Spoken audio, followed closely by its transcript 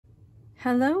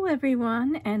Hello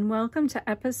everyone, and welcome to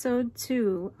episode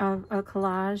 2 of A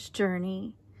Collage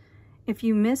Journey. If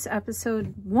you miss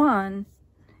episode 1,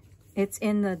 it's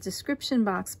in the description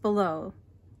box below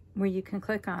where you can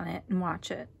click on it and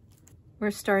watch it. We're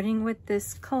starting with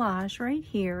this collage right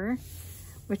here,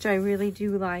 which I really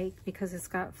do like because it's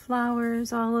got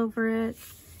flowers all over it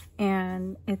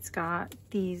and it's got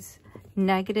these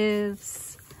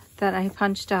negatives that I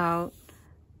punched out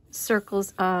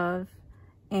circles of,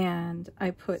 and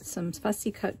I put some fussy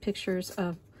cut pictures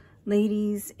of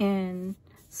ladies in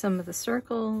some of the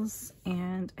circles,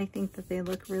 and I think that they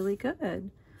look really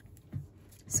good.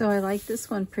 So I like this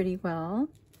one pretty well,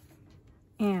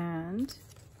 and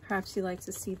perhaps you like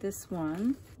to see this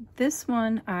one. This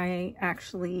one I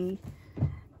actually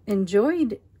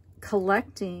enjoyed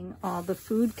collecting all the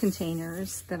food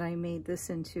containers that I made this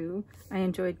into. I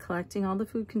enjoyed collecting all the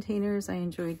food containers. I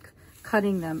enjoyed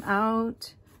cutting them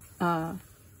out,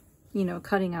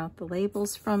 cutting out the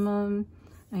labels from them.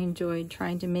 I enjoyed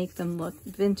trying to make them look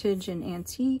vintage and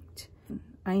antiqued.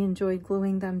 I enjoyed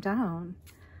gluing them down,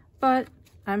 but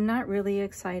I'm not really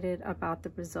excited about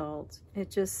the result. It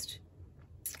just,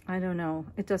 I don't know,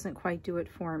 it doesn't quite do it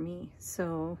for me.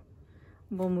 So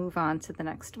we'll move on to the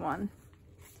next one.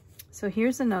 So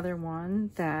here's another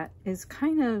one that is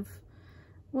kind of,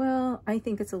 well, I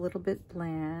think it's a little bit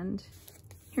bland.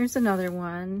 Here's another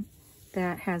one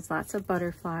that has lots of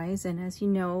butterflies, and as you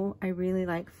know, I really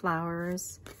like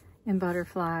flowers and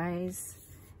butterflies,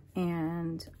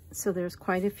 and so there's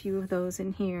quite a few of those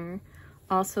in here.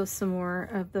 Also some more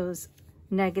of those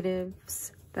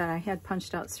negatives that I had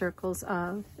punched out circles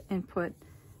of and put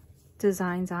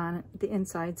designs on the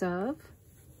insides of.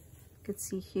 You can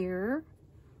see here.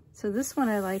 So this one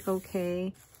I like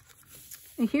okay.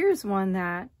 And here's one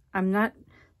that I'm not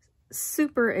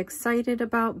super excited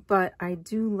about, but I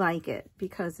do like it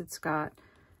because it's got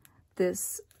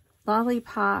this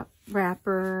lollipop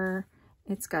wrapper,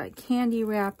 it's got candy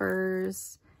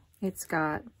wrappers, it's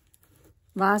got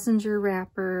lozenge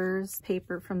wrappers,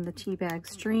 paper from the tea bag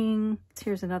string.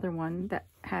 Here's another one that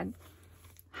had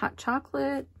hot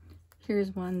chocolate.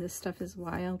 Here's one, this stuff is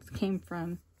wild, came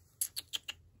from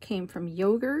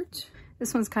yogurt.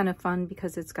 This one's kind of fun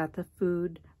because it's got the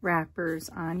food wrappers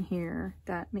on here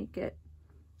that make it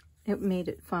made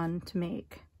it fun to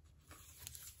make.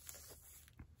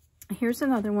 Here's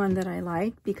another one that I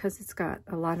like because it's got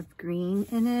a lot of green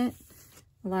in it,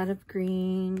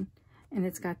 and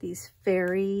it's got these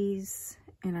fairies,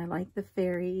 and I like the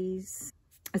fairies.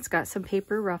 It's got some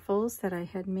paper ruffles that I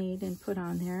had made and put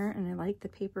on there, and I like the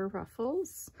paper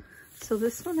ruffles. So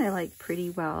this one I like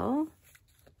pretty well.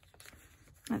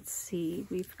 Let's see,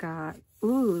 we've got,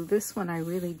 ooh, this one I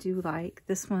really do like.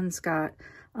 This one's got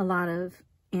a lot of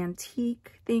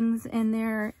antique things in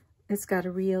there. It's got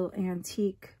a real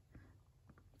antique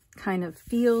kind of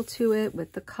feel to it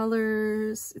with the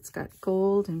colors. It's got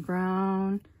gold and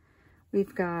brown.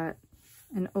 We've got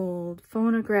an old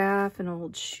phonograph, an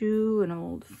old shoe, an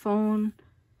old phone,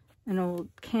 an old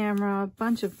camera, a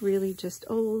bunch of really just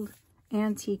old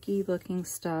antique-y looking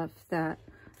stuff that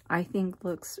I think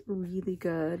looks really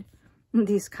good.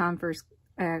 These Converse,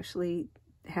 I actually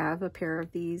have a pair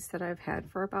of these that I've had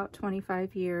for about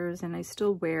 25 years and I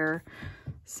still wear.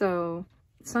 So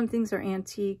some things are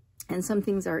antique and some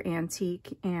things are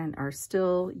antique and are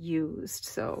still used.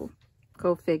 So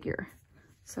go figure.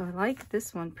 So I like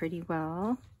this one pretty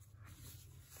well.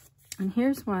 And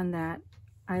here's one that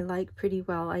I like pretty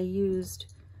well. I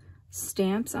used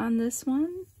stamps on this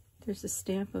one. There's a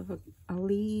stamp of a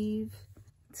leaf.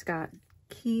 It's got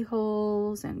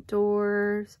keyholes and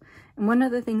doors. And one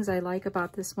of the things I like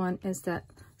about this one is that,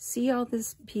 see all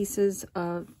these pieces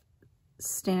of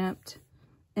stamped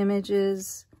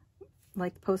images,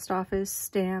 like post office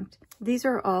stamped? These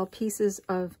are all pieces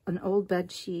of an old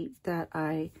bed sheet that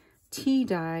I tea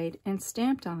dyed and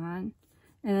stamped on.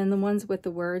 And then the ones with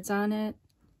the words on it,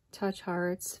 touch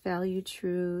hearts, value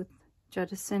truth,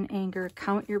 jettison anger,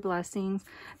 count your blessings.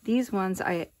 These ones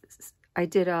I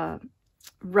did a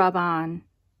rub-on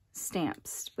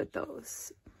stamps with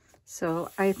those.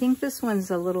 So I think this one's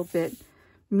a little bit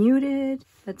muted.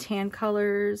 The tan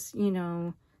colors, you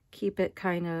know, keep it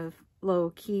kind of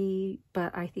low-key,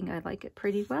 but I think I like it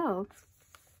pretty well.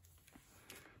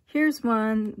 Here's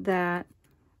one that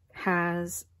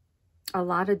has a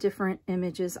lot of different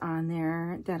images on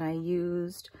there that I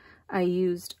used. I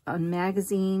used a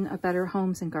magazine, a Better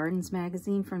Homes and Gardens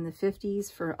magazine from the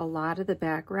 50s for a lot of the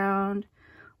background.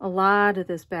 A lot of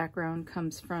this background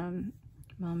comes from,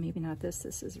 well, maybe not this,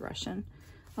 this is Russian.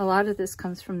 A lot of this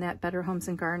comes from that Better Homes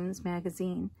and Gardens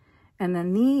magazine. And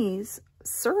then these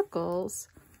circles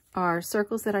are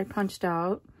circles that I punched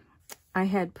out I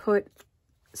had put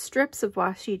strips of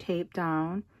washi tape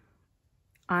down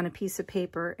on a piece of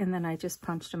paper, and then I just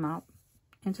punched them out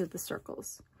into the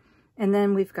circles. And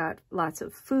then we've got lots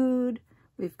of food.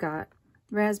 We've got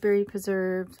raspberry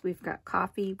preserves. We've got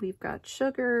coffee. We've got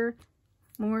sugar,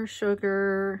 more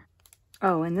sugar.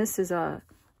 Oh, and this is a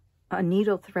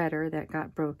needle threader that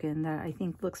got broken that I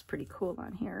think looks pretty cool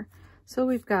on here. So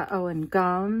we've got, oh, and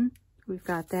gum. We've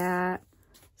got that.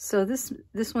 So this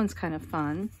one's kind of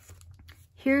fun.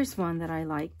 Here's one that I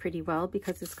like pretty well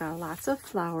because it's got lots of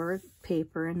flower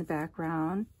paper in the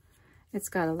background. It's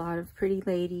got a lot of pretty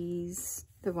ladies,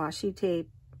 the washi tape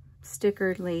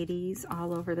stickered ladies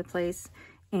all over the place,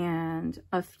 and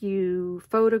a few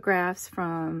photographs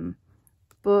from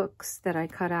books that I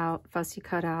cut out, fussy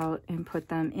cut out, and put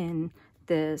them in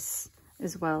this,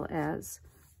 as well as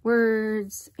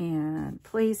words and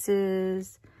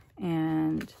places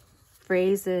and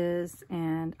phrases,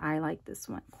 and I like this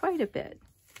one quite a bit.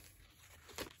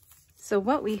 So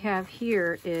what we have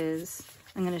here is,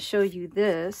 I'm going to show you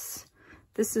this.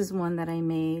 This is one that I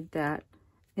made that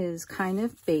is kind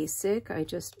of basic. I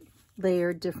just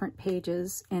layered different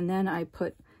pages, and then I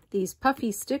put these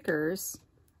puffy stickers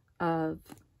of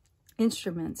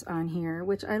instruments on here,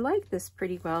 which I like this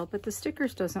pretty well, but the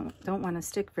stickers don't want to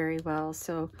stick very well,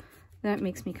 so that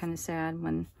makes me kind of sad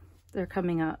when they're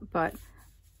coming up, but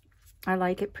I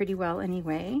like it pretty well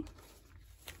anyway.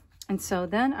 And so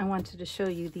then I wanted to show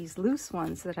you these loose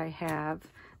ones that I have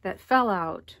that fell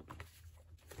out.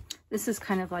 This is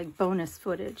kind of like bonus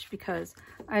footage because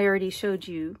I already showed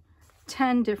you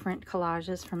 10 different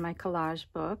collages from my collage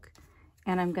book,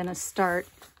 and I'm going to start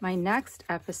my next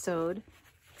episode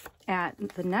at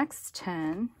the next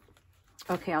 10.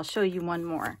 Okay, I'll show you one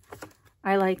more.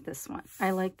 I like this one.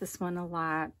 I like this one a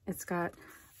lot. It's got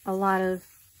a lot of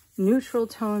neutral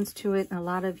tones to it and a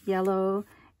lot of yellow,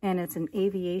 and it's an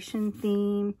aviation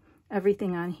theme.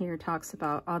 Everything on here talks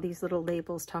about, all these little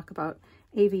labels talk about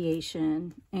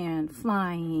aviation and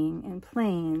flying and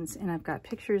planes, and I've got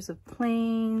pictures of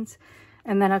planes,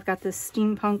 and then I've got this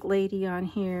steampunk lady on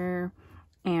here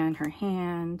and her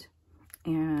hand,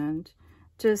 and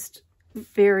just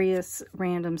various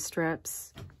random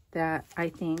strips that I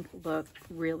think look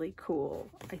really cool,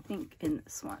 I think, in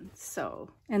this one. So,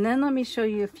 and then let me show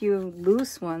you a few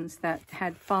loose ones that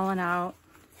had fallen out,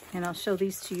 and I'll show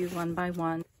these to you one by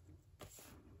one.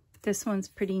 This one's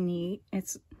pretty neat.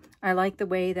 I like the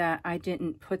way that I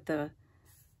didn't put the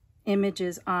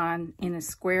images on in a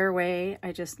square way.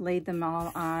 I just laid them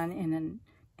all on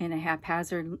in a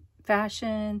haphazard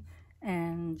fashion,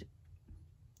 and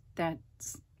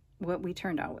that's what we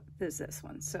turned out with, is this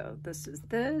one. So this is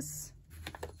this,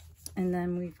 and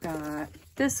then we've got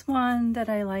this one that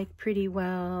I like pretty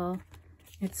well.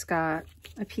 It's got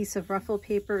a piece of ruffle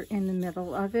paper in the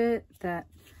middle of it that,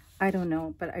 I don't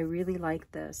know, but I really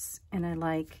like this, and I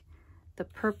like the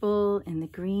purple and the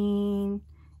green,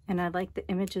 and I like the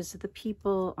images of the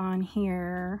people on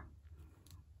here,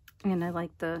 and I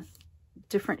like the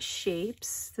different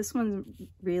shapes. This one's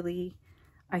really,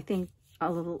 I think,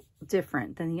 a little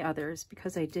different than the others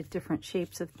because I did different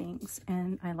shapes of things,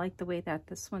 and I like the way that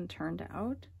this one turned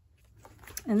out.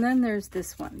 And then there's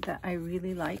this one that I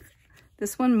really like.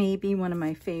 This one may be one of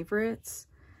my favorites.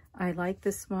 I like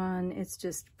this one. It's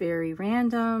just very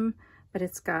random, but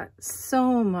it's got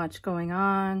so much going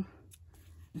on.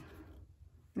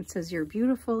 It says, "You're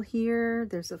beautiful" here.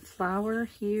 There's a flower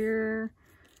here.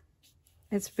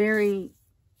 It's very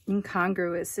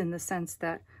incongruous in the sense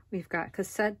that we've got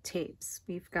cassette tapes,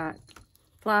 we've got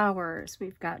flowers,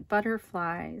 we've got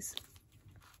butterflies,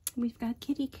 we've got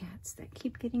kitty cats that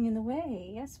keep getting in the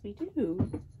way. Yes, we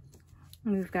do.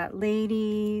 And we've got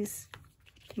ladies,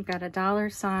 we've got a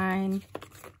 $sign,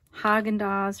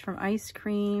 Haagen-Dazs from ice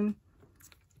cream,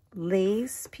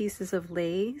 lace, pieces of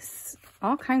lace,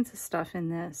 all kinds of stuff in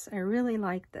this. I really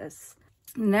like this.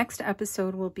 Next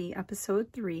episode will be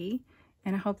episode 3.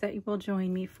 And I hope that you will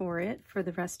join me for it for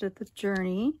the rest of the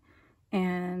journey.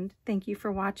 And thank you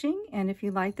for watching. And if you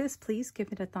like this, please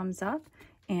give it a thumbs up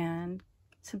and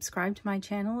subscribe to my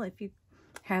channel if you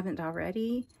haven't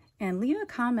already. And leave a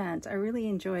comment. I really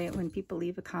enjoy it when people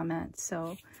leave a comment.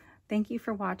 So thank you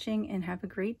for watching and have a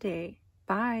great day.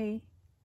 Bye.